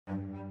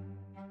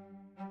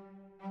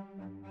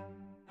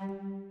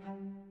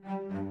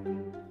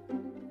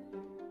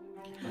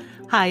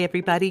Hi,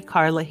 everybody.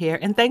 Carla here,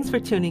 and thanks for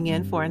tuning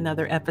in for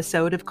another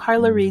episode of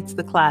Carla Reads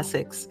the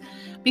Classics.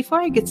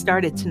 Before I get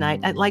started tonight,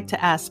 I'd like to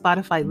ask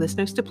Spotify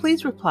listeners to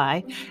please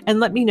reply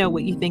and let me know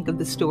what you think of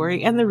the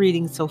story and the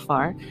reading so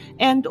far,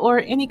 and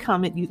or any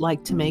comment you'd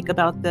like to make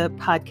about the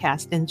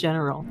podcast in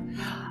general.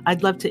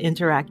 I'd love to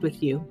interact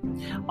with you.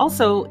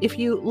 Also, if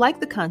you like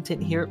the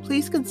content here,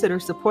 please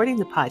consider supporting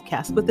the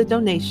podcast with a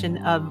donation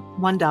of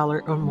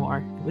 $1 or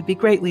more. It would be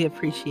greatly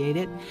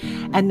appreciated.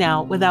 And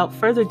now, without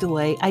further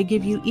delay, I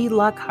give you E.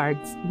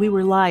 Lockhart's We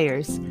Were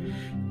Liars,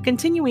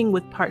 continuing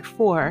with part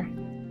 4,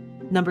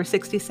 number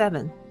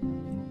 67.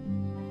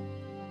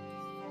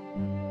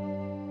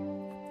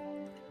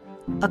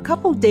 A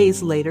couple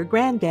days later,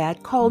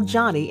 Granddad called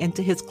Johnny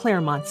into his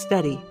Claremont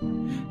study,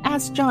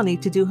 asked Johnny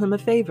to do him a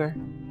favor.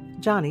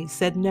 Johnny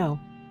said no.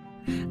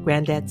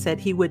 Granddad said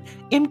he would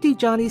empty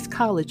Johnny's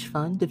college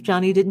fund if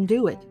Johnny didn't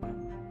do it.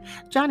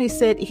 Johnny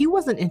said he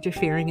wasn't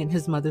interfering in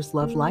his mother's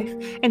love life,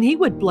 and he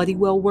would bloody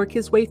well work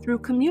his way through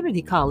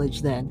community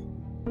college then.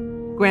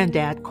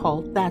 Granddad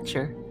called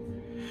Thatcher.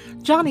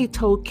 Johnny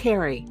told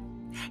Carrie.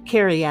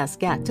 Carrie asked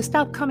Gat to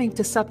stop coming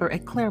to supper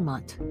at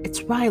Claremont.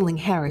 It's riling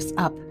Harris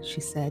up, she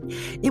said.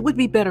 It would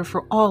be better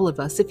for all of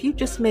us if you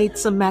just made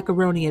some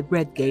macaroni at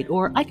Redgate,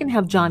 or I can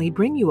have Johnny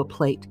bring you a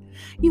plate.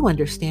 You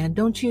understand,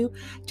 don't you?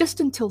 Just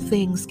until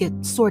things get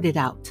sorted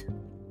out.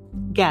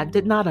 Gat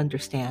did not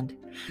understand.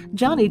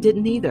 Johnny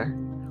didn't either.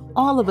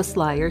 All of us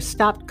liars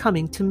stopped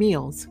coming to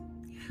meals.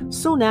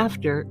 Soon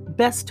after,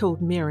 Bess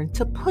told Mirren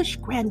to push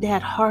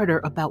Granddad harder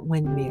about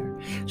Windermere.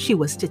 She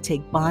was to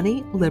take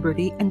Bonnie,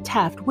 Liberty, and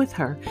Taft with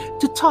her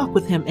to talk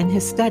with him in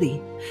his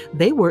study.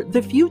 They were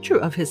the future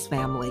of his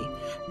family.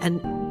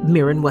 And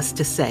Mirren was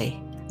to say,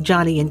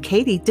 Johnny and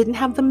Katie didn't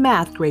have the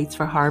math grades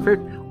for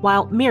Harvard,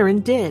 while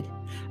Mirren did.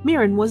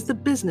 Mirren was the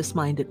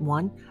business-minded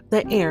one,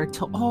 the heir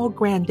to all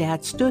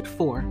Granddad stood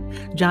for.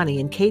 Johnny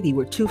and Katie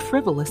were too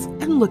frivolous,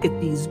 and look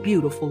at these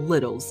beautiful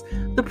littles,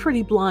 the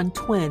pretty blonde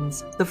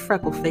twins, the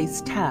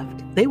freckle-faced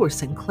Taft. They were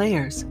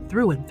Sinclairs,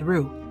 through and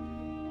through.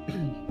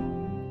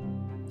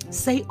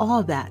 Say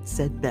all that,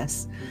 said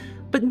Bess,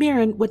 but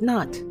Mirren would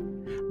not.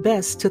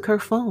 Bess took her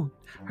phone,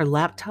 her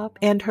laptop,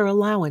 and her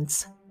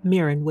allowance.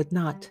 Mirren would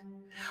not.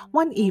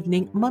 One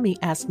evening, Mummy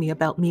asked me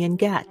about me and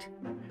Gat.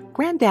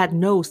 Granddad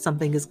knows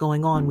something is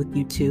going on with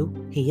you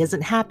two. He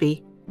isn't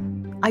happy.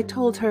 I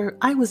told her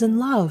I was in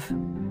love.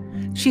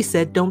 She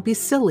said, don't be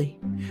silly.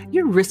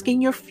 You're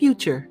risking your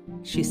future,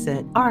 she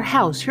said. Our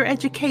house, your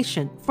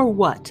education. For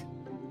what?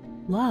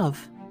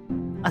 Love.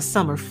 A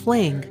summer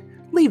fling.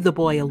 Leave the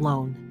boy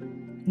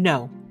alone.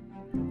 No.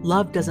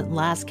 Love doesn't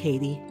last,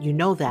 Katie. You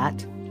know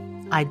that.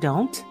 I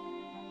don't.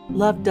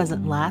 Love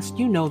doesn't last.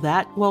 You know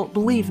that. Well,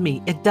 believe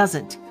me, it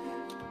doesn't.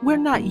 We're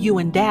not you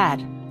and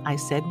Dad. I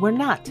said, we're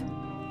not.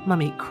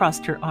 Mummy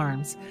crossed her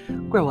arms.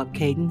 Grow up,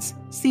 Cadence.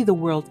 See the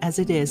world as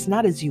it is,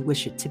 not as you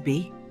wish it to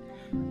be.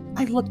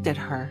 I looked at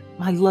her,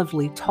 my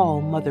lovely, tall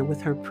mother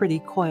with her pretty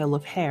coil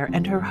of hair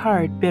and her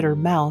hard, bitter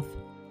mouth.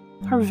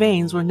 Her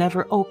veins were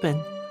never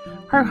open.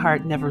 Her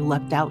heart never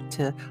leapt out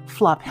to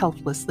flop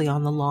helplessly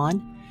on the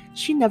lawn.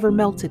 She never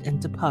melted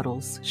into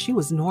puddles. She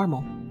was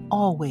normal,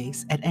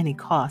 always, at any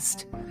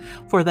cost.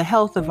 For the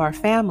health of our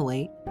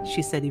family,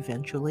 she said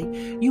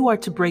eventually, you are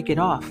to break it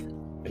off.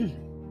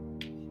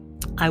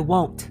 I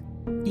won't.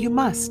 You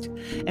must.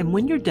 And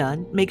when you're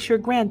done, make sure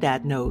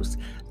Granddad knows.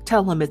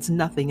 Tell him it's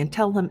nothing and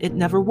tell him it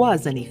never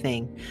was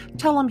anything.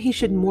 Tell him he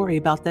shouldn't worry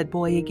about that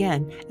boy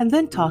again, and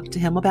then talk to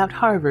him about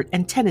Harvard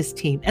and tennis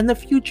team and the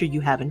future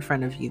you have in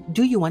front of you.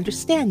 Do you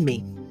understand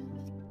me?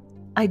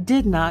 I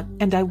did not,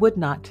 and I would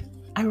not.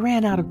 I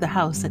ran out of the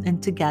house and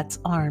into Gat's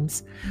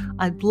arms.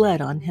 I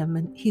bled on him,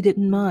 and he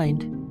didn't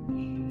mind.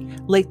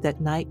 Late that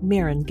night,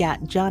 Mirren,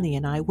 Gat, Johnny,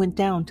 and I went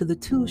down to the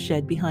tool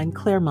shed behind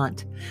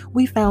Claremont.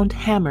 We found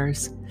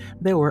hammers.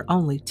 There were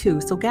only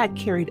 2, so Gat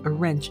carried a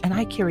wrench and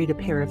I carried a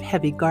pair of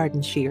heavy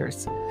garden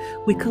shears.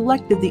 We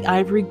collected the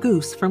ivory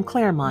goose from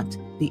Claremont,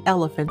 the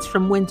elephants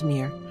from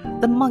Windermere,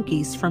 the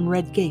monkeys from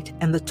Redgate,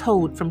 and the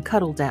toad from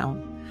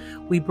Cuddledown.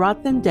 We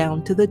brought them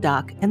down to the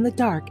dock in the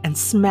dark and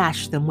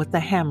smashed them with the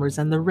hammers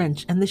and the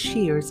wrench and the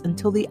shears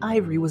until the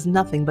ivory was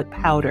nothing but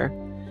powder.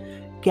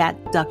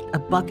 Gat ducked a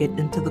bucket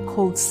into the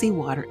cold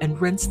seawater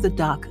and rinsed the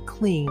dock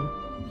clean.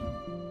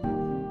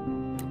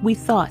 We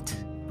thought,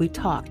 we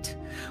talked.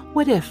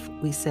 What if,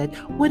 we said,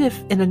 what if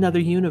in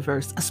another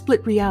universe, a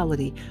split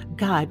reality,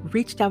 God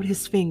reached out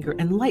his finger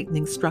and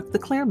lightning struck the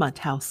Claremont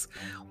house?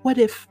 What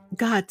if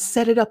God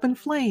set it up in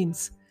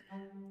flames?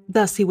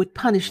 Thus he would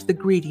punish the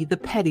greedy, the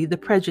petty, the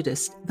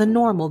prejudiced, the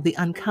normal, the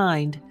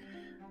unkind.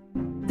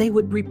 They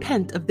would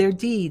repent of their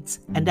deeds,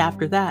 and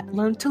after that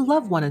learn to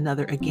love one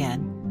another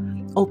again.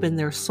 Open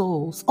their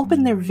souls,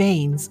 open their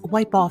veins,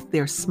 wipe off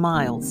their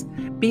smiles.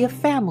 Be a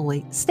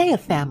family, stay a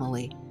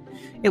family.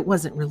 It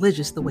wasn't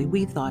religious the way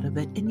we thought of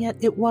it, and yet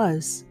it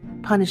was.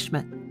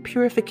 Punishment,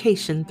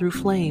 purification through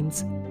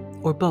flames,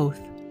 or both.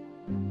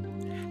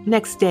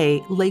 Next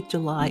day, late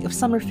July of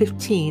summer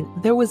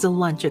 15, there was a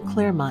lunch at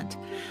Claremont.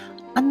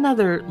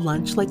 Another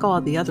lunch, like all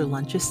the other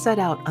lunches, set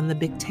out on the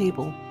big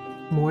table.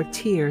 More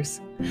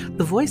tears.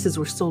 The voices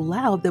were so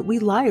loud that we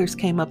liars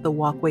came up the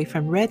walkway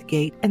from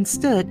Redgate and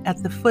stood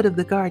at the foot of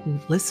the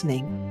garden,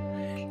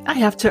 listening. I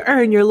have to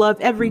earn your love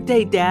every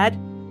day, Dad,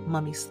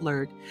 Mummy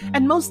slurred.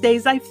 And most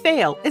days I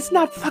fail. It's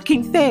not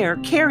fucking fair.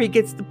 Carrie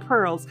gets the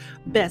pearls.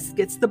 Bess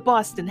gets the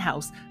Boston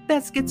house.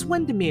 Bess gets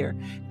Windermere.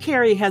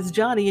 Carrie has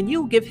Johnny and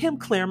you'll give him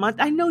Claremont.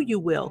 I know you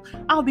will.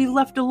 I'll be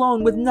left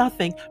alone with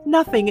nothing,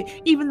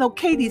 even though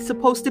Katie's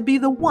supposed to be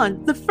the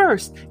one, the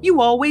first.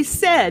 You always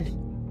said.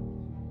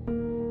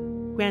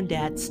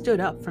 Granddad stood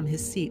up from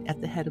his seat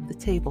at the head of the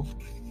table.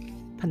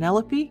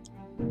 Penelope,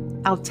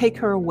 I'll take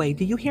her away.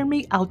 Do you hear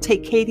me? I'll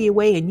take Katie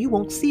away and you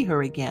won't see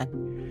her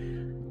again.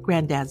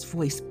 Granddad's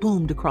voice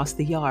boomed across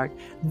the yard.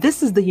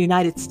 This is the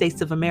United States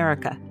of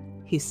America,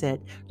 he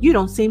said. You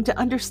don't seem to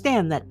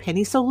understand that,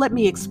 Penny, so let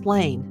me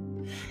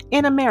explain.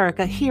 In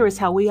America, here is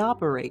how we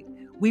operate.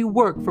 We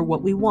work for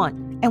what we want,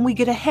 and we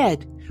get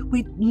ahead.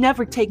 We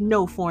never take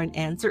no for an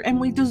answer, and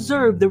we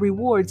deserve the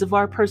rewards of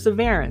our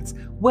perseverance.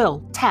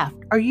 Will, Taft,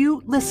 are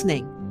you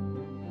listening?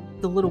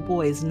 The little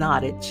boys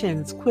nodded,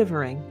 chins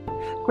quivering.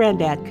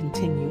 Granddad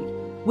continued.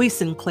 We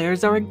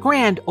Sinclairs are a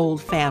grand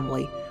old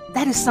family.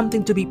 That is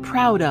something to be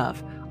proud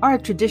of. Our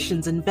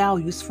traditions and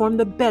values form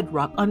the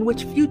bedrock on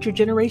which future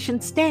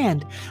generations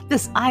stand.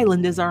 This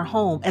island is our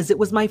home, as it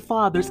was my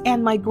father's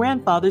and my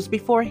grandfather's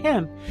before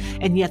him.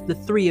 And yet the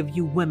three of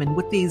you women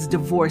with these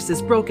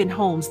divorces, broken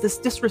homes, this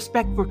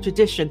disrespect for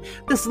tradition,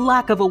 this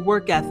lack of a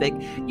work ethic,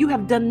 you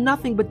have done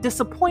nothing but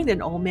disappoint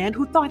an old man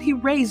who thought he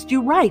raised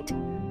you right.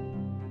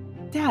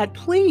 Dad,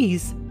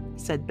 please,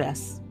 said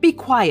Bess. Be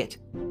quiet,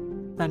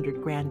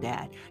 thundered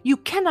Granddad. You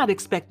cannot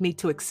expect me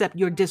to accept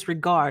your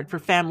disregard for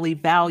family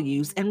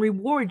values and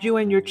reward you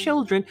and your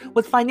children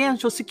with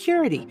financial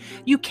security.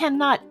 You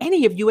cannot,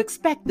 any of you,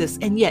 expect this,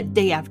 and yet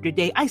day after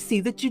day I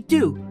see that you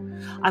do.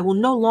 I will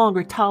no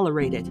longer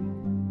tolerate it.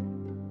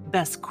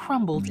 Bess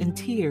crumbled in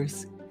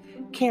tears.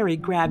 Carrie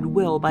grabbed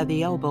Will by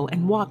the elbow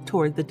and walked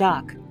toward the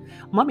dock.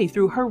 Mummy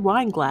threw her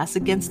wine glass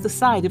against the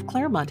side of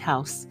Claremont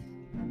House.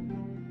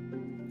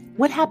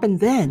 What happened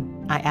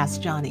then? I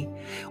asked Johnny.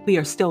 We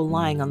are still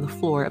lying on the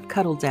floor of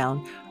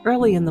Cuddledown,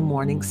 early in the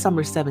morning,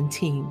 summer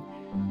 17.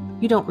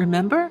 You don't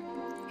remember?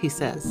 He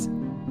says.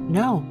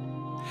 No.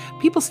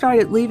 People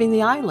started leaving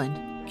the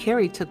island.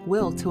 Carrie took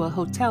Will to a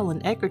hotel in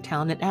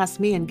Edgartown and asked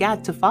me and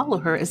Gat to follow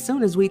her as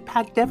soon as we'd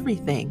packed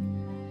everything.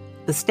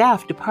 The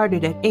staff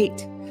departed at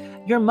 8.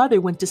 Your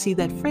mother went to see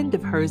that friend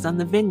of hers on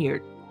the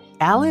vineyard.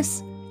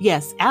 Alice?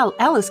 Yes,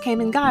 Alice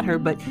came and got her,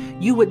 but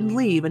you wouldn't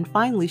leave, and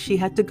finally she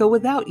had to go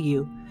without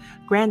you.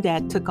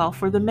 Granddad took off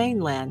for the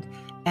mainland,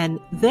 and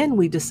then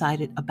we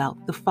decided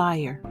about the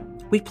fire.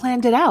 We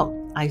planned it out,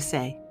 I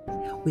say.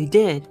 We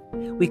did.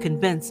 We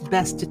convinced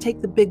Bess to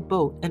take the big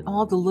boat and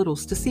all the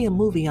littles to see a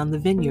movie on the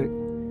vineyard.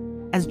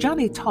 As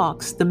Johnny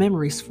talks, the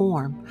memories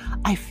form.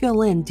 I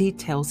fill in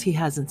details he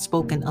hasn't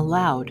spoken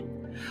aloud.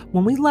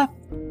 When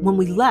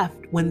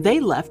they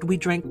left, we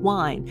drank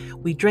wine.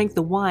 We drank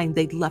the wine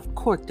they'd left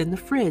corked in the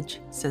fridge,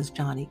 says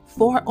Johnny.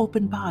 4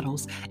 open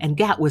bottles, and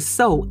Gat was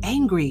so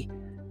angry.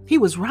 He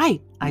was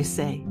right, I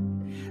say.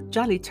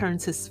 Johnny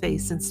turns his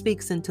face and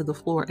speaks into the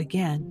floor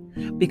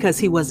again, because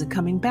he wasn't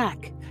coming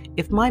back.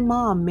 If my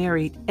mom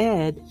married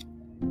Ed,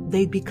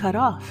 they'd be cut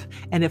off.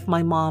 And if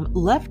my mom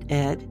left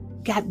Ed,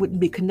 Gat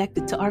wouldn't be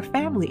connected to our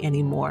family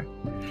anymore.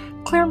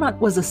 Claremont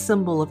was a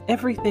symbol of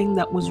everything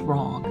that was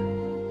wrong.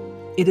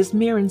 It is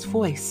Mirren's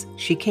voice.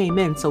 She came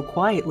in so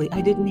quietly I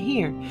didn't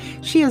hear.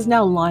 She is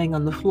now lying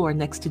on the floor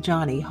next to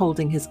Johnny,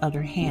 holding his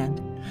other hand.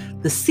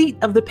 The seat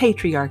of the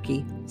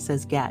patriarchy,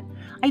 says Gat.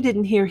 I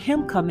didn't hear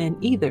him come in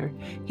either.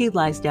 He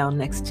lies down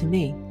next to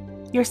me.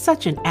 You're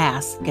such an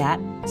ass, Gat,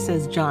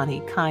 says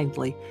Johnny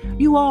kindly.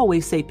 You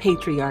always say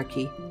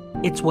patriarchy.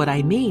 It's what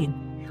I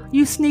mean.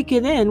 You sneak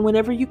it in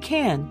whenever you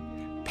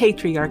can.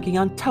 Patriarchy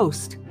on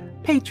toast.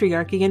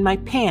 Patriarchy in my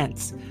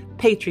pants.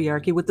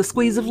 Patriarchy with the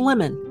squeeze of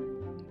lemon.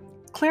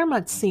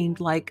 Claremont seemed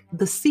like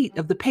the seat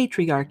of the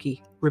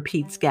patriarchy,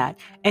 repeats Gat.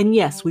 And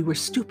yes, we were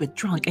stupid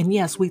drunk, and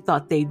yes, we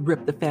thought they'd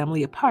rip the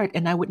family apart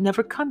and I would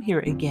never come here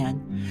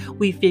again.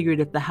 We figured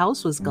if the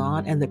house was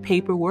gone and the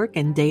paperwork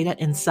and data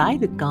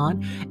inside it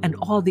gone and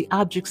all the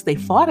objects they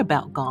fought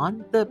about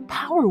gone, the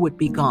power would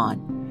be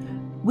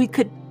gone. We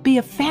could be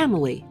a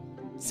family,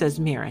 says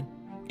Mirren.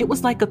 It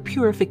was like a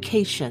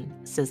purification,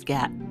 says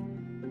Gat.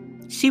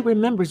 She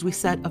remembers we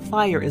set a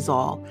fire is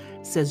all,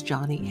 says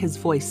Johnny, his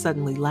voice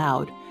suddenly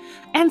loud.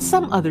 And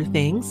some other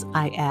things,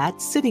 I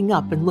add, sitting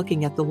up and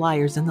looking at the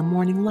wires in the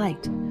morning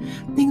light.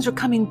 Things are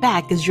coming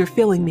back as you're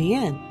filling me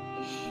in.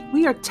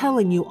 We are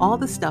telling you all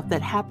the stuff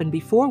that happened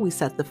before we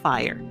set the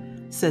fire,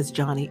 says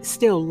Johnny,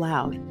 still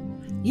loud.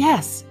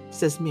 Yes,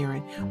 says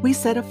Mirren. We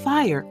set a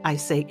fire, I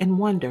say, and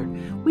wonder.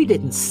 We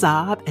didn't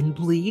sob and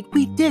bleed.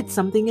 We did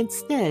something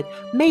instead,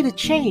 made a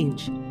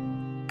change.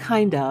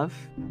 Kind of,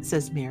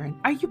 says Mirren.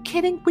 Are you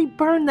kidding? We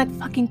burned that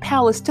fucking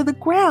palace to the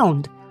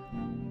ground.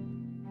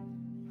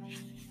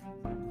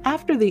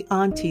 After the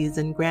aunties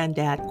and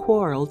Granddad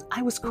quarreled,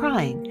 I was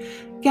crying.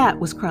 Gat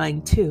was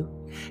crying too.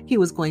 He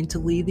was going to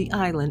leave the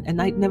island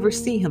and I'd never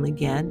see him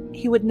again.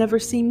 He would never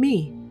see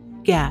me.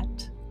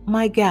 Gat,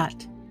 my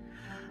Gat.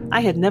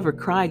 I had never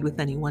cried with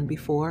anyone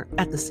before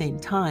at the same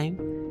time.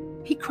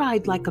 He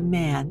cried like a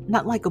man,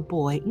 not like a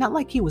boy, not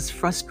like he was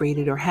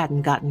frustrated or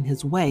hadn't gotten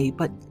his way,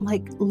 but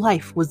like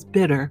life was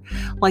bitter,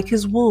 like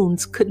his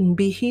wounds couldn't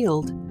be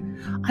healed.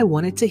 I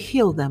wanted to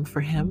heal them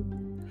for him.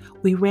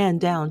 We ran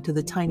down to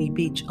the tiny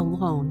beach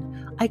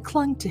alone. I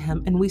clung to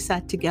him and we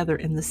sat together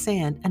in the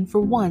sand, and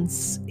for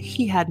once,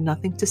 he had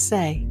nothing to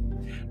say.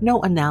 No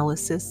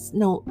analysis,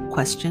 no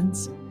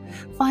questions.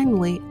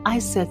 Finally, I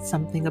said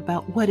something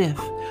about what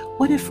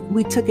if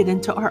we took it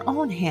into our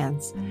own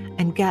hands?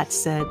 And Gat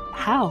said,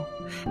 how?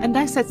 And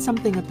I said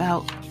something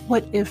about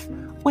what if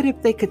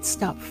they could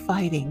stop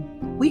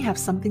fighting? We have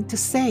something to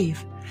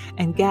save.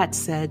 And Gat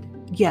said,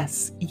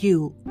 yes,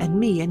 you and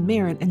me and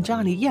Mirren and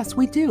Johnny, yes,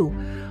 we do.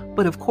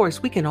 But of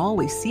course, we can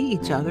always see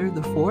each other,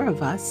 the four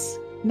of us.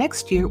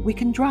 Next year, we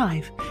can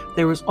drive.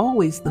 There is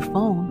always the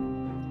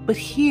phone. But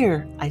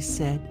here, I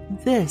said,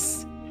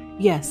 this.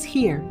 Yes,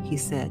 here, he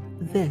said,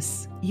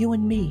 this, you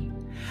and me.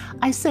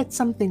 I said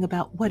something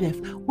about what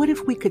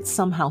if we could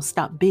somehow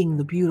stop being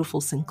the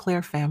beautiful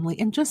Sinclair family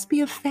and just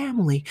be a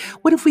family?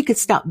 What if we could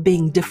stop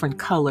being different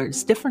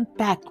colors, different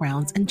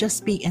backgrounds, and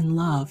just be in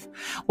love?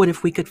 What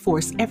if we could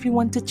force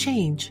everyone to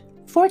change?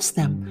 Force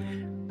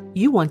them.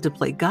 You want to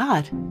play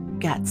God,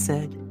 Gat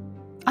said.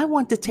 I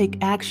want to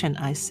take action,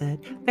 I said.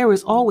 There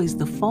is always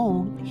the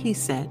phone, he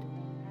said.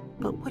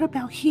 But what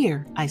about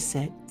here? I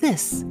said.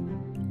 This.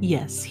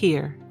 Yes,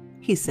 here.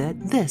 He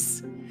said,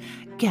 this.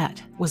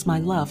 Gat was my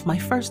love, my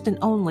first and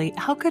only.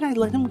 How could I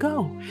let him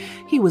go?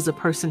 He was a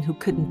person who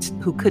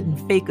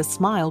couldn't fake a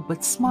smile,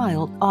 but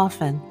smiled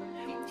often.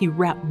 He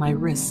wrapped my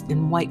wrist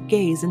in white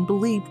gaze and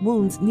believed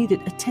wounds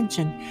needed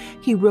attention.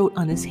 He wrote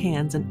on his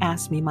hands and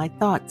asked me my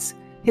thoughts.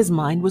 His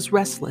mind was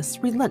restless,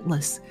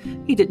 relentless.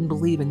 He didn't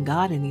believe in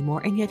God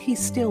anymore, and yet he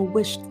still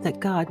wished that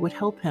God would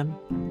help him.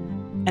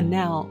 And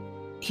now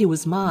he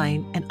was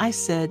mine, and I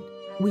said,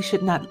 we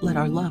should not let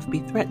our love be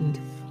threatened.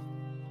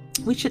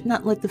 We should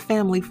not let the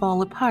family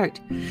fall apart.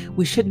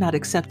 We should not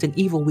accept an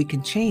evil we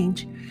can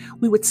change.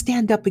 We would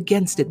stand up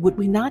against it, would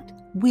we not?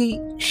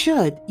 We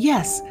should,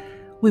 yes.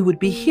 We would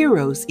be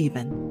heroes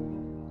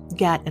even.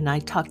 Gat and I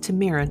talked to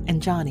Mirren and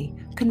Johnny,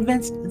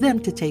 convinced them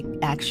to take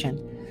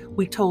action.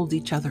 We told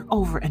each other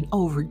over and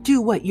over,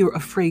 do what you're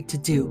afraid to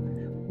do.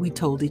 We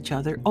told each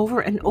other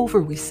over and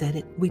over, we said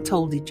it. We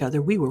told each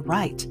other we were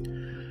right.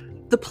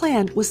 The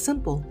plan was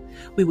simple.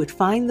 We would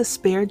find the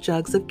spare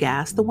jugs of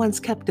gas, the ones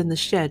kept in the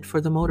shed for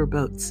the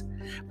motorboats.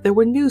 There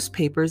were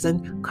newspapers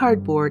and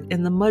cardboard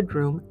in the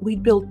mudroom.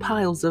 We'd build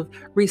piles of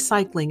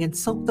recycling and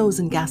soak those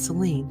in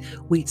gasoline.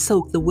 We'd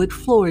soak the wood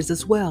floors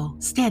as well.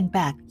 Stand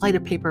back, light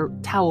a paper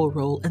towel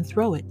roll, and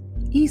throw it.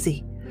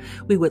 Easy.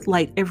 We would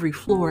light every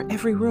floor,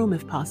 every room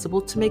if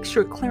possible, to make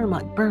sure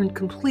Claremont burned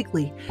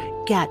completely.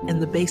 Gat in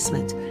the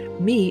basement,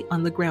 me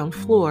on the ground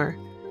floor,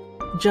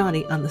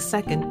 Johnny on the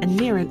second, and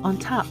Mirren on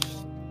top.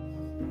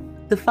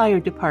 The fire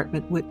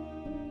department would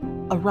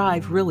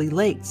arrive really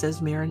late,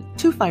 says Mirren.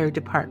 2 fire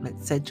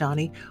departments, said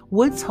Johnny,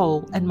 Woods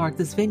Hole and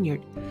Martha's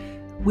Vineyard.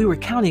 We were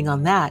counting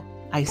on that,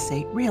 I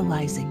say,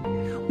 realizing.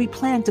 We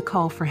planned to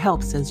call for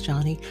help, says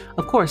Johnny.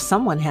 Of course,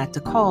 someone had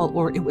to call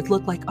or it would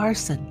look like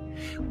arson.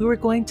 We were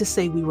going to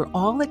say we were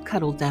all at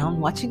Cuddle Down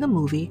watching a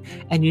movie,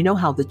 and you know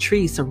how the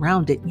trees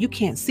surround it. You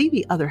can't see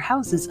the other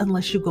houses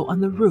unless you go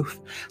on the roof,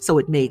 so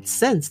it made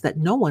sense that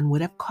no one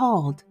would have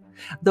called.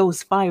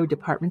 Those fire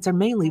departments are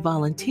mainly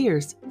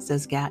volunteers,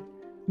 says Gat.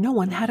 No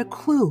one had a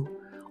clue.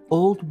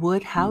 Old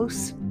wood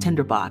house,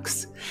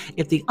 tinderbox.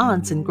 If the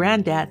aunts and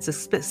granddads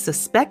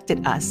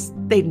suspected us,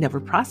 they'd never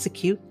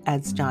prosecute,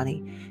 adds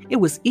Johnny. It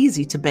was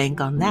easy to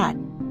bank on that.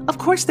 Of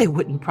course they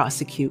wouldn't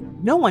prosecute.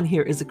 No one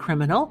here is a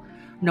criminal.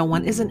 No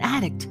one is an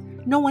addict.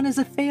 No one is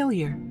a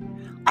failure.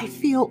 I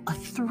feel a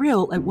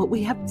thrill at what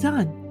we have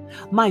done.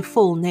 My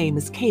full name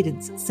is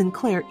Cadence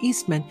Sinclair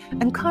Eastman,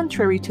 and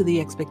contrary to the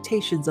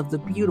expectations of the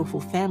beautiful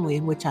family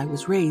in which I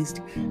was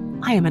raised,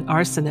 I am an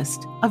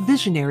arsonist, a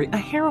visionary, a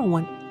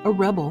heroine, a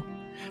rebel,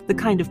 the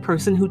kind of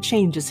person who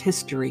changes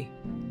history,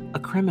 a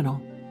criminal.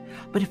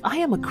 But if I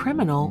am a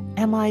criminal,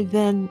 am I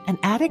then an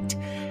addict?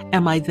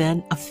 Am I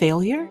then a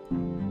failure?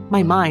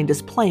 My mind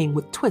is playing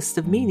with twists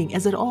of meaning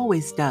as it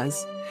always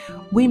does.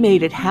 We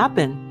made it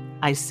happen,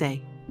 I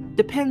say.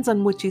 Depends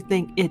on what you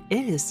think it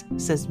is,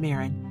 says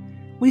Mirren.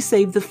 We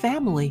saved the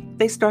family.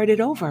 They started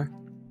over.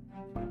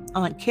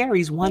 Aunt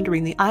Carrie's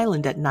wandering the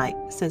island at night,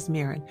 says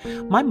Mirren.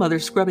 My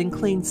mother's scrubbing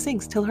clean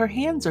sinks till her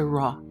hands are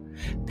raw.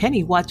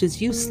 Penny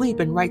watches you sleep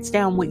and writes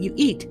down what you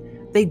eat.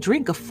 They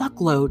drink a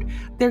fuckload.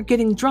 They're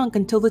getting drunk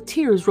until the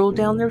tears roll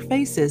down their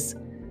faces.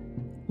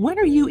 When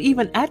are you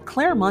even at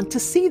Claremont to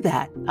see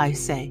that? I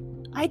say.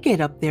 I get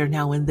up there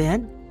now and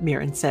then,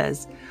 Mirren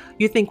says.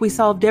 You think we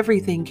solved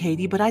everything,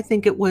 Katie, but I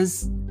think it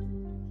was...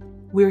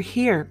 We're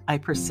here, I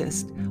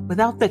persist.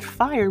 Without that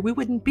fire, we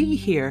wouldn't be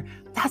here.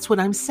 That's what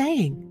I'm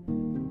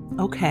saying.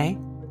 Okay.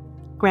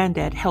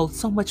 Granddad held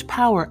so much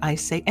power, I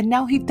say, and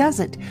now he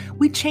doesn't.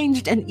 We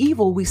changed an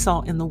evil we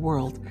saw in the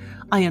world.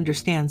 I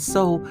understand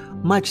so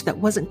much that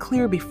wasn't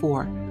clear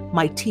before.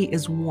 My tea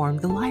is warm.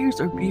 The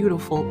lyres are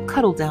beautiful.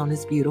 Cuddle Down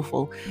is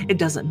beautiful. It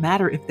doesn't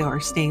matter if there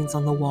are stains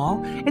on the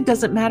wall. It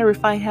doesn't matter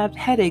if I have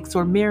headaches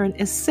or Mirren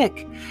is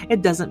sick.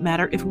 It doesn't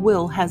matter if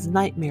Will has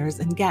nightmares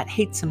and Gat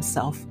hates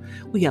himself.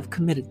 We have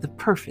committed the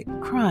perfect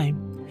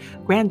crime.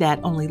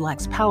 Granddad only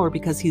lacks power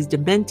because he's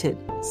demented,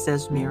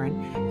 says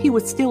Mirren. He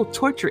would still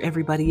torture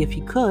everybody if he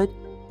could.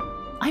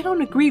 I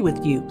don't agree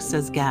with you,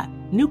 says Gat.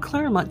 New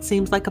Claremont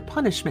seems like a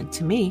punishment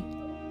to me.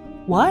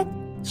 What?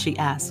 She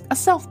asked. A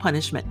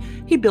self-punishment.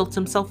 He built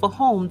himself a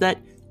home that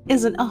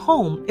isn't a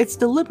home. It's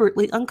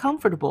deliberately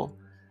uncomfortable.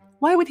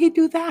 Why would he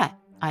do that?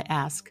 I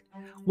asked.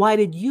 Why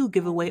did you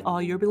give away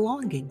all your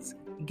belongings?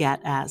 Gat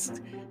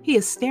asked. He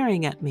is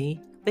staring at me.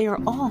 They are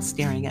all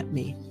staring at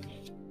me.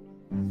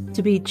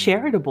 To be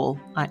charitable,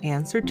 I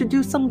answered, to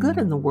do some good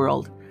in the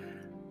world.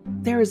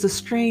 There is a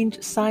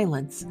strange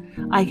silence.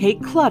 I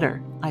hate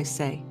clutter, I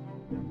say.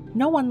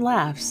 No one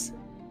laughs.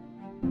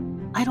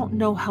 I don't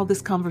know how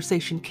this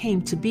conversation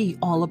came to be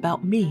all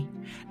about me.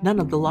 None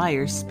of the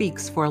liars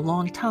speaks for a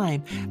long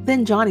time.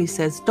 Then Johnny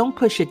says, "Don't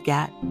push it,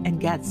 Gat." And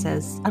Gat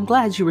says, "I'm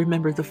glad you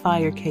remember the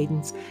fire,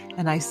 Cadence."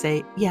 And I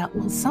say, "Yeah,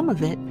 well, some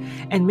of it."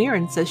 And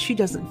Mirren says she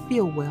doesn't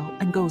feel well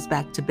and goes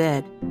back to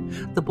bed.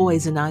 The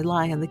boys and I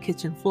lie on the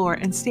kitchen floor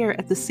and stare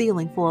at the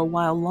ceiling for a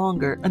while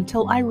longer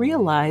until I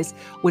realize,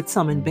 with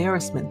some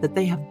embarrassment, that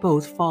they have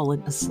both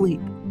fallen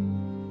asleep.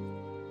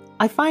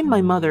 I find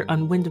my mother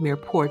on Windermere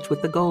porch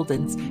with the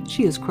Goldens.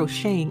 She is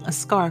crocheting a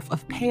scarf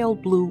of pale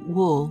blue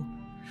wool.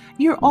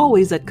 "You're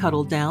always at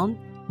Cuddle Down,"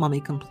 Mummy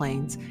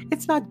complains.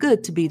 "It's not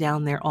good to be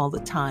down there all the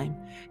time.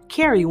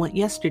 Carrie went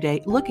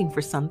yesterday looking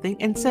for something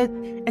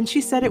and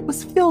she said it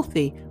was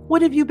filthy.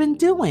 What have you been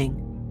doing?"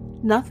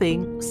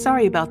 "Nothing.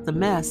 Sorry about the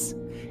mess.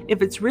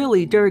 If it's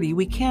really dirty,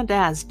 we can't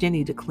ask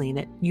Jenny to clean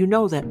it. You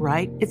know that,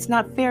 right? It's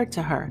not fair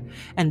to her.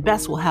 And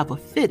Bess will have a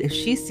fit if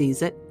she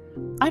sees it.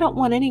 I don't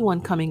want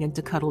anyone coming in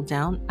to Cuddle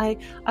Down. I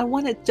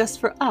want it just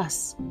for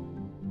us."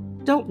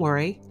 "Don't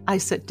worry." I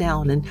sat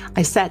down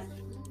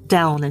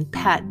and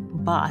pat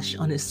Bosch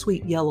on his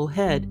sweet yellow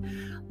head.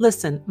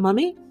 "Listen,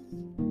 Mummy?"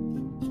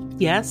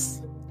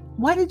 "Yes?"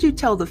 "Why did you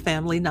tell the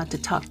family not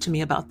to talk to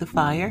me about the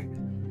fire?"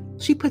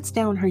 She puts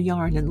down her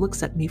yarn and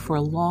looks at me for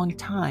a long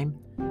time.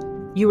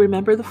 "You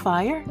remember the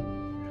fire?"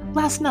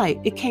 "Last night,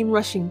 it came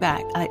rushing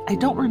back. I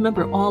don't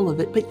remember all of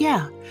it, but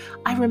yeah,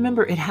 I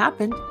remember it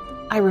happened.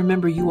 I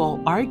remember you all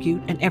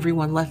argued and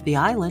everyone left the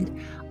island.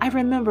 I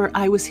remember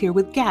I was here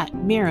with Gat,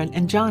 Mirren,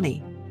 and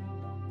Johnny."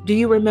 "Do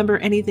you remember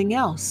anything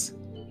else?"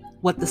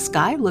 "What the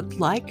sky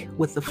looked like,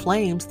 with the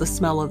flames, the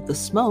smell of the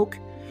smoke.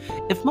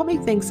 If Mummy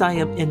thinks I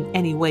am in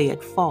any way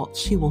at fault,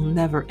 she will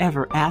never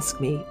ever ask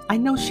me. I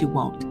know she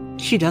won't.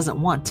 She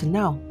doesn't want to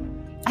know.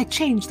 I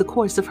changed the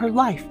course of her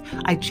life.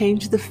 I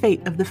changed the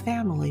fate of the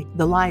family,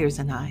 the liars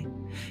and I.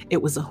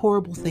 It was a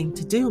horrible thing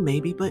to do,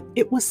 maybe, but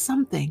it was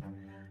something.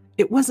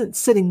 It wasn't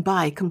sitting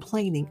by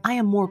complaining. I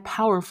am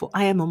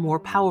a more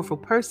powerful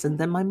person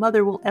than my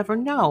mother will ever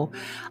know.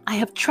 I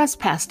have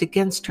trespassed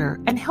against her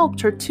and helped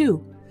her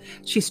too."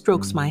 She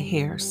strokes my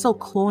hair, so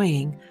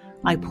cloying.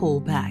 I pull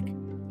back.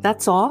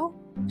 "That's all?"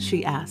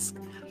 she asks.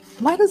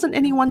 "Why doesn't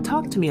anyone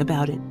talk to me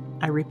about it?"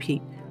 I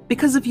repeat.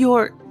 Because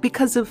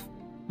of,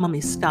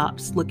 Mummy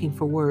stops, looking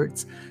for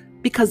words.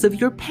 "Because of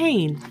your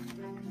pain."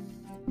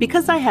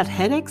 "Because I have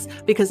headaches?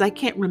 Because I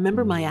can't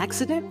remember my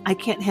accident? I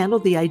can't handle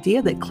the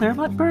idea that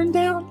Claremont burned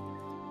down?"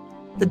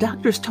 "The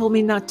doctors told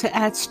me not to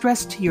add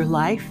stress to your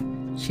life,"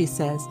 she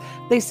says.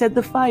 "They said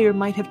the fire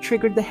might have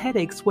triggered the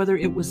headaches, whether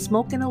it was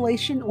smoke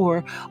inhalation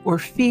or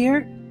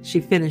fear." She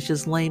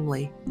finishes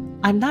lamely.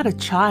 "I'm not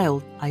a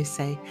child," I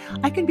say.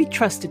 "I can be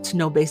trusted to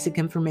know basic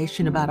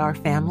information about our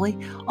family.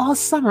 All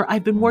summer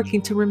I've been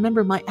working to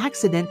remember my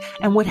accident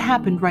and what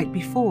happened right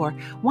before.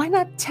 Why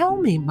not tell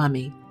me,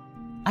 Mummy?"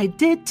 "I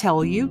did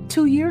tell you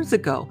 2 years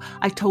ago.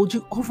 I told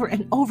you over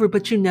and over,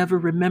 but you never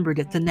remembered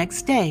it the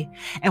next day.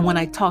 And when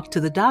I talked to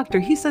the doctor,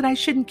 he said I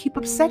shouldn't keep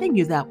upsetting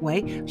you that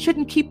way,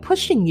 shouldn't keep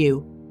pushing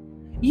you."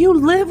 "You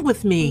live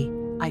with me,"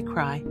 I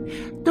cry.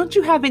 "Don't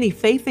you have any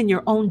faith in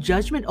your own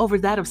judgment over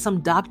that of some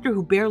doctor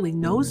who barely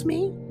knows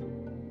me?"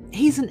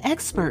 "He's an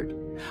expert.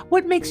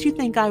 What makes you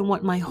think I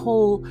want my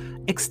whole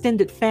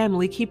extended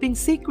family keeping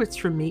secrets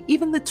from me,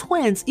 even the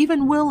twins,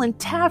 even Will and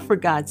Tav, for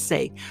God's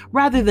sake,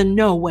 rather than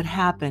know what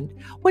happened?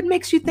 What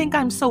makes you think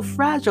I'm so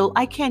fragile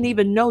I can't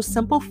even know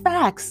simple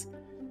facts?"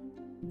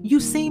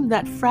 "You seem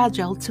that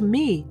fragile to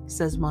me,"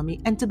 says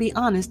Mummy, "and to be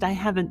honest, I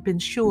haven't been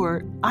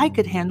sure I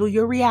could handle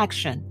your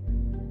reaction."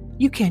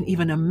 You can't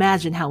even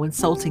imagine how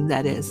insulting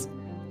that is.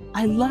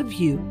 "I love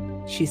you,"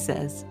 she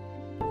says.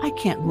 I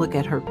can't look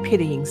at her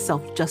pitying,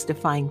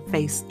 self-justifying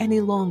face any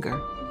longer.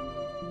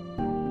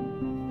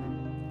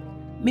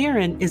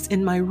 Mirren is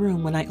in my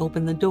room when I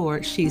open the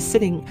door. She's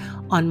sitting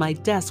on my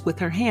desk with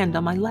her hand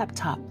on my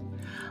laptop.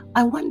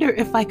 "I wonder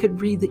if I could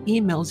read the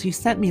emails you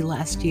sent me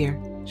last year,"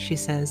 she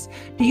says.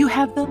 "Do you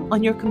have them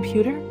on your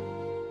computer?"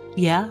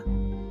 "Yeah."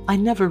 I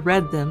never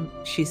read them,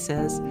 she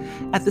says.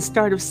 At the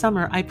start of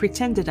summer, I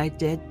pretended I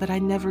did, but I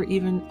never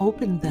even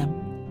opened them.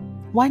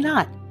 Why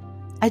not?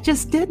 I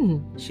just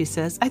didn't, she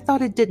says. I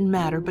thought it didn't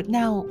matter, but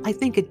now I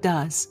think it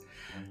does.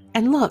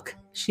 And look,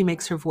 she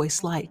makes her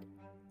voice light.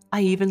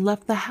 I even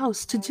left the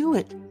house to do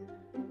it.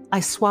 I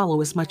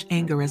swallow as much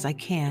anger as I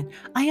can.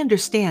 I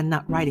understand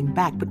not writing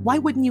back, but why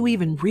wouldn't you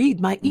even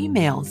read my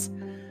emails?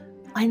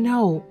 I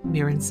know,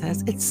 Mirren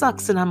says. It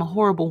sucks and I'm a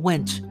horrible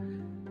wench.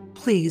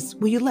 Please,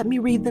 will you let me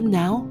read them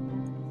now?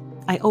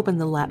 I open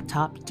the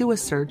laptop, do a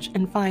search,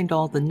 and find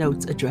all the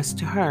notes addressed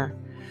to her.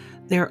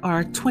 There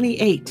are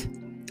 28.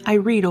 I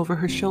read over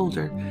her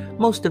shoulder.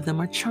 Most of them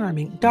are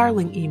charming,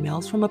 darling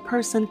emails from a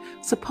person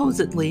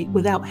supposedly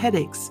without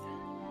headaches.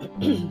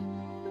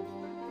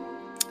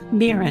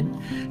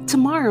 Mirren,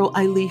 tomorrow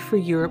I leave for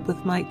Europe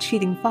with my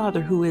cheating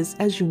father, who is,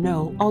 as you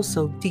know,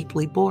 also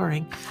deeply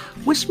boring.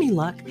 Wish me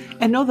luck,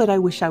 and know that I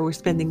wish I were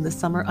spending the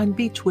summer on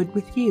Beechwood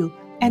with you,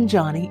 and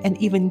Johnny, and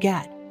even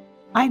Gat.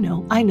 I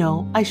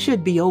know, I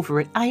should be over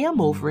it. I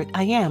am over it,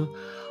 I am.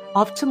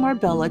 Off to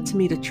Marbella to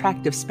meet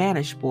attractive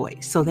Spanish boy,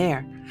 so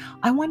there.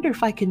 I wonder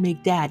if I can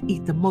make Dad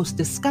eat the most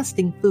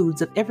disgusting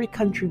foods of every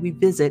country we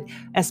visit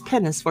as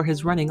penance for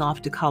his running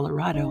off to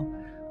Colorado.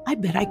 I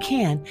bet I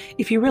can.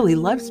 If he really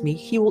loves me,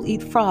 he will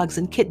eat frogs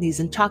and kidneys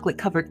and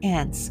chocolate-covered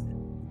ants.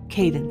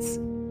 Cadence.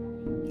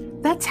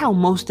 That's how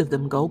most of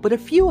them go, but a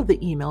few of the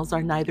emails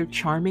are neither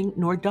charming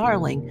nor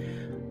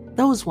darling.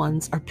 Those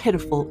ones are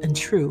pitiful and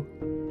true.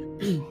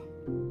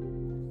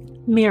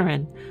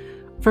 Mirren,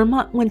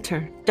 Vermont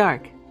winter,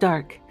 dark.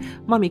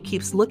 Mommy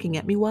keeps looking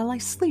at me while I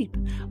sleep.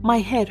 My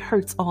head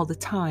hurts all the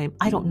time.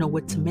 I don't know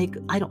what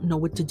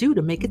to do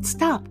to make it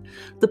stop.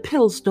 The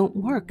pills don't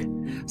work.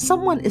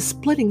 Someone is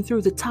splitting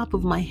through the top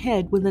of my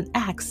head with an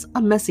axe,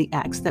 a messy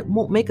axe that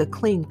won't make a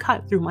clean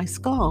cut through my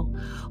skull.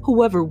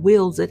 Whoever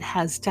wields it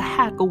has to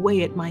hack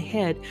away at my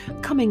head,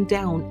 coming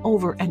down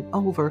over and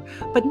over,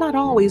 but not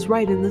always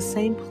right in the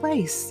same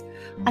place.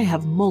 I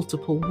have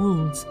multiple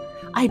wounds.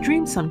 I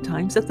dream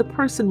sometimes that the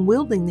person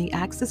wielding the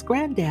axe is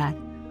Granddad.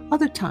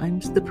 Other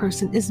times, the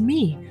person is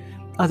me.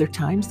 Other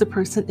times, the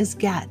person is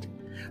Gat.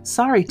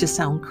 Sorry to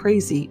sound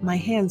crazy. My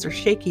hands are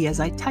shaky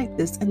as I type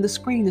this, and the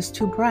screen is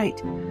too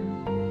bright.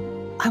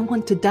 I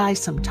want to die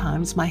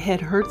sometimes. My head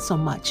hurts so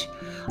much.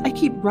 I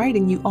keep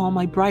writing you all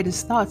my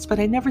brightest thoughts, but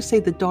I never say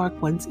the dark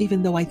ones,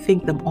 even though I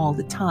think them all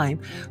the time.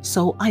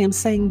 So I am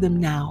saying them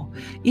now.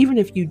 Even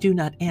if you do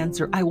not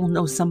answer, I will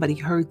know somebody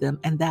heard them,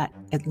 and that,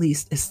 at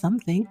least, is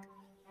something.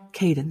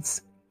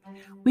 Cadence.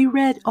 We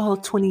read all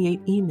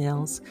 28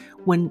 emails.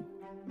 When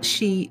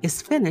she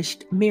is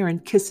finished, Mirren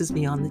kisses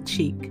me on the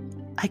cheek.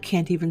 I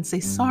can't even say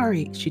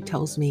sorry, she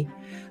tells me.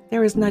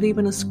 There is not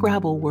even a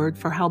Scrabble word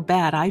for how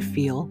bad I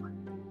feel.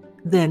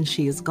 Then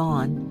she is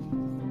gone.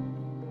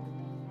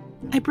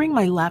 I bring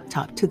my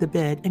laptop to the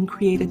bed and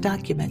create a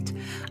document.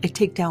 I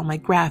take down my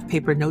graph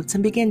paper notes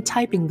and begin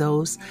typing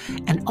those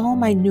and all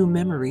my new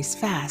memories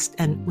fast,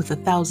 and with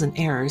 1,000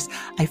 errors,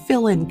 I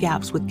fill in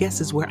gaps with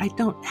guesses where I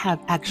don't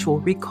have actual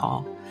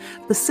recall.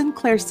 The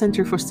Sinclair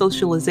Center for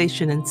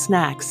Socialization and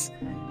Snacks.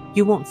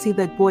 You won't see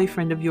that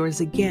boyfriend of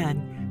yours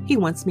again. He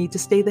wants me to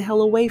stay the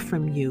hell away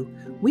from you.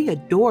 We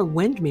adore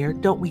Windmere,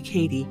 don't we,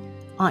 Katie?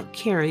 Aunt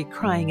Carrie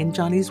crying in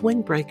Johnny's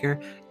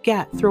windbreaker.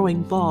 Gat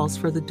throwing balls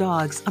for the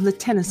dogs on the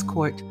tennis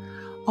court.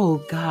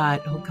 Oh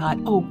God,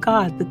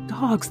 the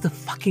dogs, the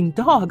fucking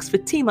dogs,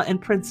 Fatima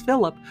and Prince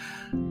Philip.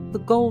 The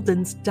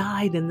Goldens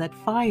died in that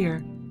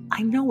fire.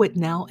 I know it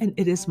now, and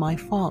it is my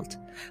fault.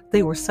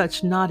 They were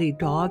such naughty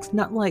dogs,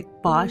 not like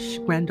Bosch,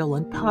 Grendel,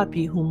 and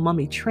Poppy, whom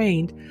Mummy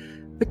trained.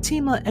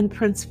 Fatima and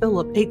Prince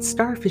Philip ate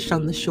starfish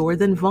on the shore,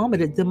 then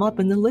vomited them up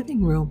in the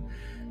living room.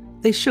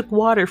 They shook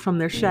water from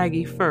their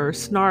shaggy fur,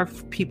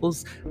 snarfed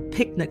people's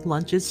picnic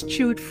lunches,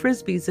 chewed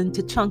frisbees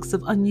into chunks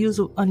of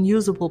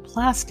unusable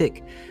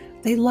plastic.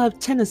 They loved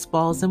tennis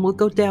balls and would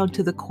go down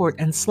to the court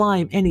and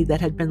slime any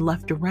that had been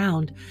left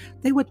around.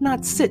 They would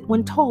not sit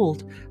when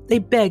told. They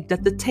begged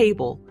at the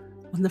table.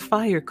 When the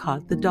fire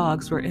caught, the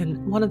dogs were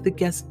in one of the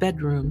guest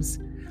bedrooms.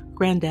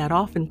 Granddad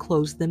often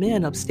closed them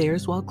in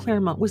upstairs while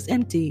Claremont was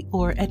empty,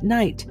 or at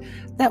night.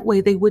 That way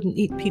they wouldn't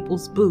eat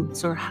people's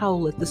boots or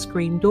howl at the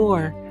screen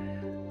door.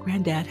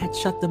 Granddad had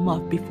shut them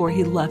up before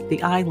he left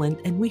the island,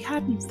 and we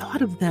hadn't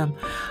thought of them.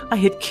 I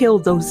had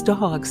killed those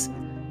dogs.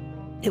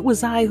 It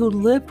was I who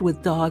lived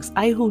with dogs,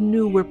 I who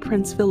knew where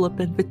Prince Philip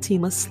and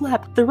Fatima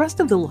slept. The rest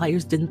of the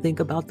liars didn't think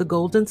about the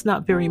Goldens,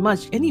 not very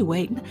much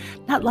anyway,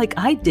 not like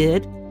I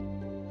did.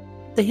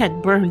 They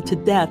had burned to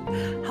death.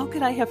 How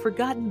could I have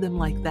forgotten them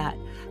like that?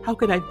 How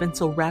could I have been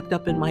so wrapped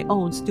up in my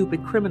own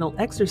stupid criminal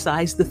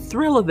exercise, the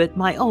thrill of it,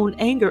 my own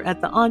anger at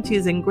the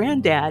aunties and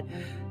Granddad?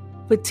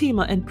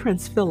 Fatima and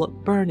Prince Philip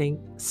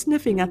burning,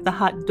 sniffing at the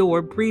hot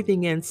door,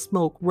 breathing in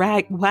smoke,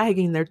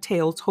 wagging their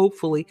tails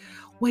hopefully,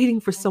 waiting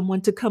for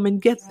someone to come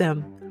and get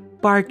them,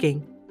 barking.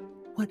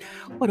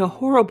 What a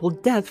horrible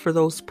death for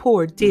those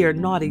poor, dear,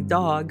 naughty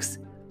dogs.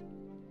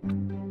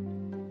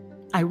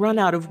 I run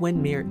out of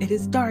Windmere. It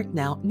is dark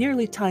now,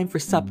 nearly time for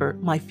supper.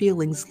 My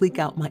feelings leak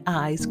out my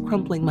eyes,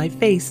 crumpling my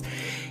face,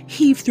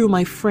 heave through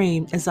my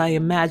frame as I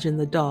imagine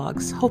the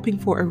dogs, hoping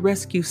for a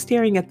rescue,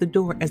 staring at the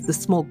door as the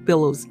smoke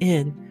billows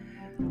in.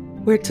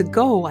 Where to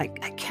go? I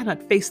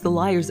cannot face the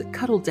liars at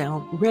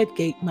Cuddledown.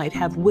 Redgate might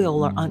have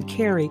Will or Aunt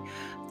Carrie.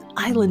 The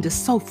island is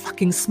so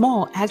fucking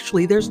small.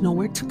 Actually, there's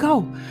nowhere to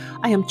go.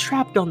 I am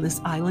trapped on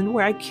this island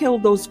where I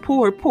killed those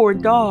poor, poor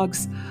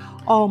dogs.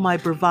 All my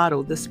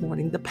bravado this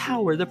morning, the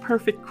power, the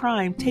perfect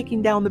crime,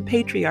 taking down the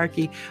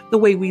patriarchy, the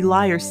way we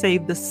liars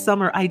saved the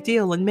summer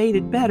ideal and made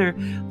it better,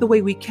 the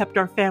way we kept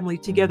our family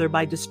together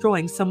by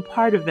destroying some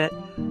part of it.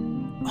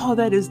 All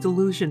that is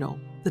delusional.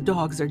 The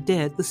dogs are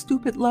dead, the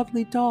stupid,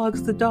 lovely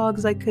dogs, the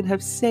dogs I could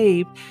have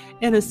saved,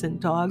 innocent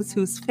dogs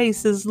whose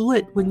faces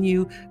lit when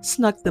you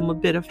snuck them a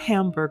bit of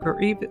hamburger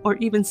or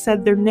even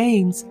said their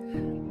names.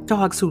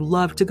 Dogs who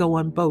loved to go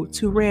on boats,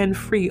 who ran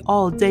free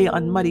all day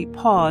on muddy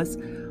paws.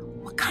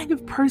 What kind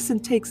of person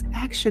takes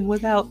action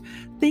without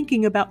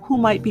thinking about who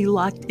might be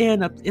locked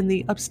in up in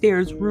the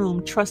upstairs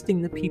room,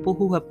 trusting the people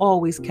who have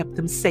always kept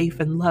them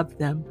safe and loved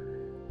them?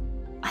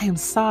 I am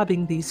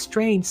sobbing these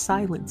strange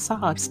silent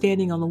sobs,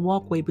 standing on the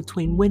walkway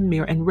between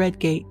Windmere and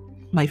Redgate.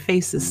 My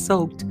face is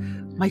soaked.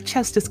 My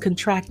chest is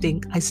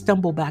contracting. I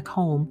stumble back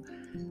home.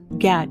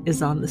 Gat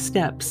is on the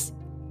steps.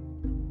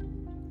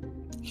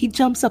 He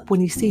jumps up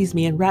when he sees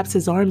me and wraps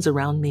his arms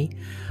around me.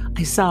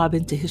 I sob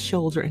into his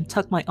shoulder and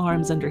tuck my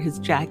arms under his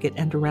jacket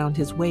and around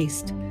his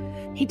waist.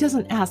 He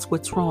doesn't ask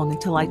what's wrong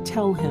until I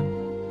tell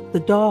him.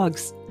 The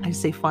dogs, I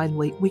say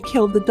finally. We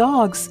killed the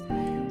dogs.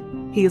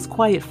 He is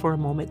quiet for a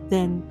moment,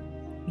 then,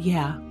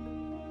 yeah.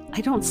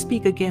 I don't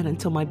speak again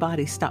until my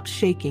body stops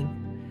shaking.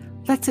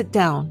 Let's sit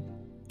down,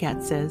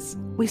 Gat says.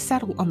 We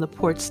settle on the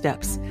porch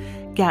steps.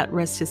 Gat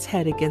rests his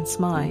head against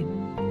mine.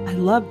 I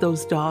love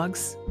those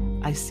dogs,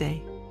 I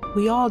say.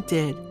 We all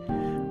did.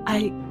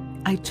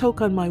 I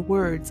choke on my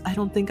words. I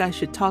don't think I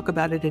should talk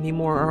about it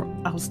anymore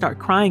or I'll start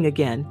crying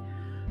again.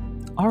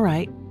 All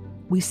right.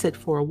 We sit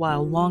for a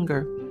while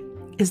longer.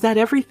 Is that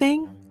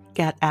everything?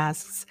 Gat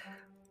asks.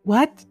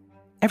 What?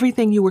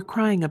 Everything you were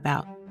crying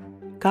about.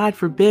 God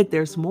forbid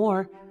there's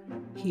more.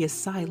 He is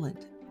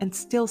silent and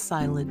still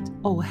silent.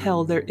 Oh,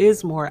 hell, there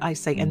is more, I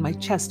say, and my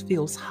chest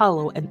feels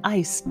hollow and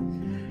iced.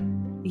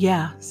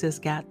 Yeah, says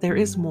Gat, there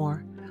is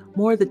more.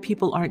 More that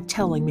people aren't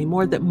telling me,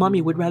 more that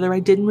Mummy would rather I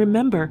didn't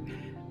remember.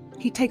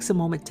 He takes a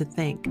moment to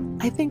think.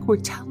 I think we're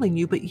telling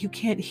you, but you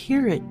can't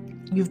hear it.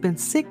 You've been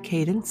sick,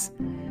 Cadence.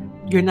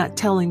 You're not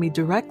telling me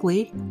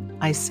directly,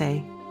 I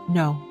say.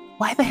 No.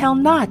 Why the hell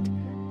not?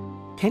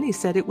 Penny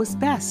said it was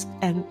best,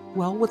 and,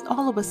 well, with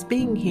all of us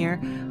being here,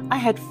 I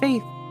had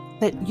faith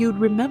that you'd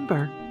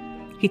remember.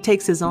 He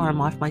takes his arm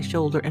off my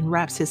shoulder and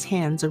wraps his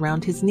hands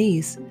around his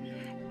knees.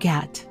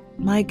 Gat,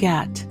 my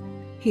Gat.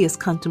 He is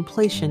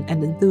contemplation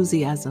and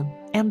enthusiasm,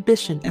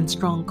 ambition and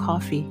strong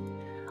coffee.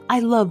 I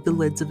love the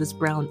lids of his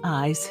brown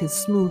eyes, his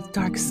smooth,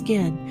 dark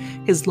skin,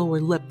 his lower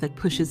lip that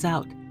pushes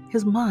out,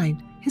 his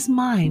mind.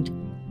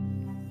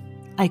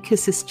 I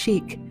kiss his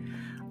cheek.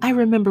 I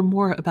remember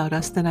more about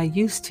us than I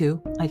used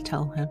to, I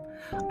tell him.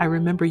 I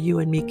remember you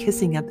and me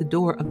kissing at the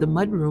door of the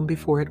mudroom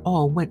before it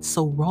all went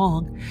so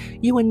wrong.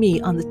 You and me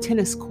on the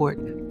tennis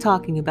court,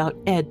 talking about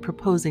Ed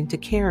proposing to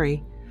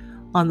Carrie.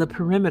 On the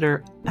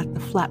perimeter at the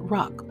flat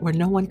rock where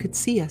no one could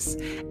see us,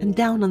 and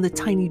down on the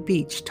tiny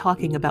beach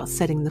talking about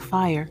setting the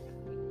fire.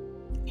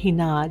 He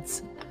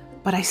nods.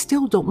 But I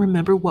still don't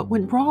remember what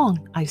went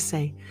wrong, I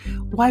say.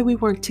 Why we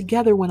weren't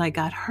together when I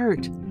got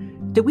hurt.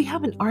 Did we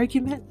have an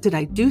argument? Did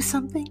I do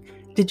something?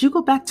 Did you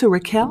go back to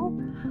Raquel?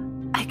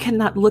 I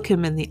cannot look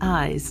him in the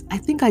eyes. I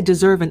think I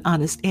deserve an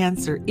honest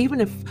answer,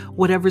 even if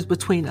whatever's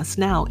between us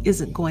now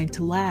isn't going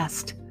to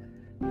last.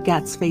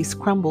 Gat's face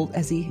crumbles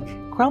as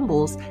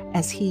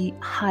he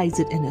hides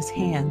it in his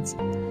hands.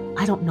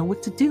 I don't know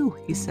what to do,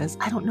 he says.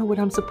 I don't know what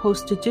I'm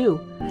supposed to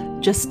do.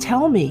 Just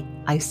tell me,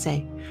 I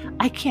say.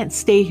 I can't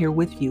stay here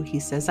with you,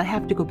 he says. I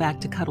have to go back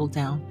to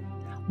Cuddledown.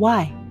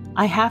 Why?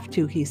 I have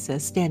to, he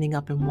says, standing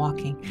up and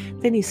walking.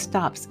 Then he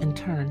stops and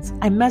turns.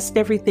 I messed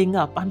everything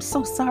up. I'm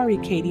so sorry,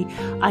 Katie.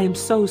 I am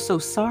so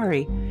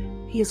sorry.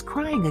 He is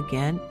crying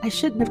again. I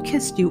shouldn't have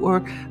kissed you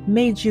or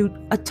made you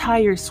a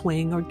tire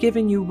swing or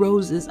given you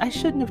roses. I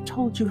shouldn't have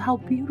told you how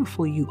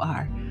beautiful you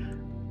are.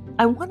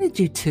 I wanted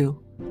you to.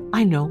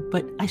 I know,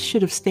 but I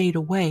should have stayed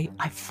away.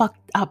 I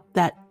fucked up.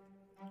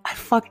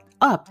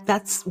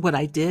 That's what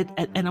I did,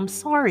 and I'm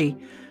sorry.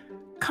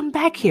 Come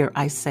back here,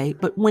 I say,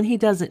 but when he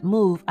doesn't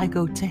move, I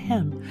go to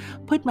him,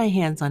 put my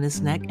hands on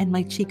his neck and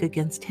my cheek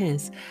against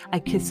his. I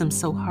kiss him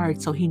so hard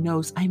so he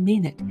knows I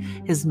mean it.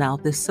 His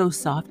mouth is so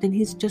soft, and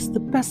he's just the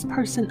best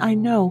person I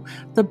know,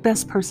 the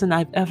best person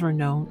I've ever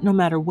known, no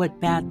matter what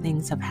bad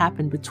things have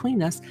happened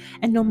between us,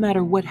 and no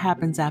matter what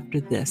happens after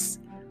this.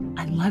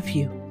 I love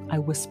you, I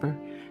whisper.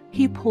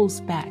 He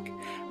pulls back.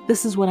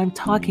 This is what I'm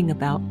talking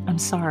about. I'm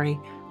sorry.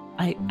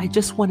 I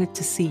just wanted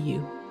to see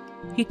you.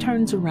 He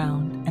turns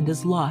around and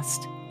is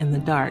lost in the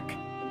dark.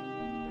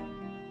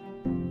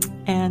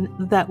 And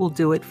that will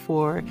do it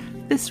for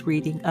this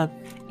reading of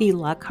E.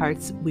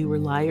 Lockhart's We Were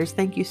Liars.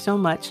 Thank you so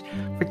much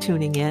for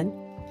tuning in.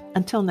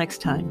 Until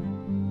next time.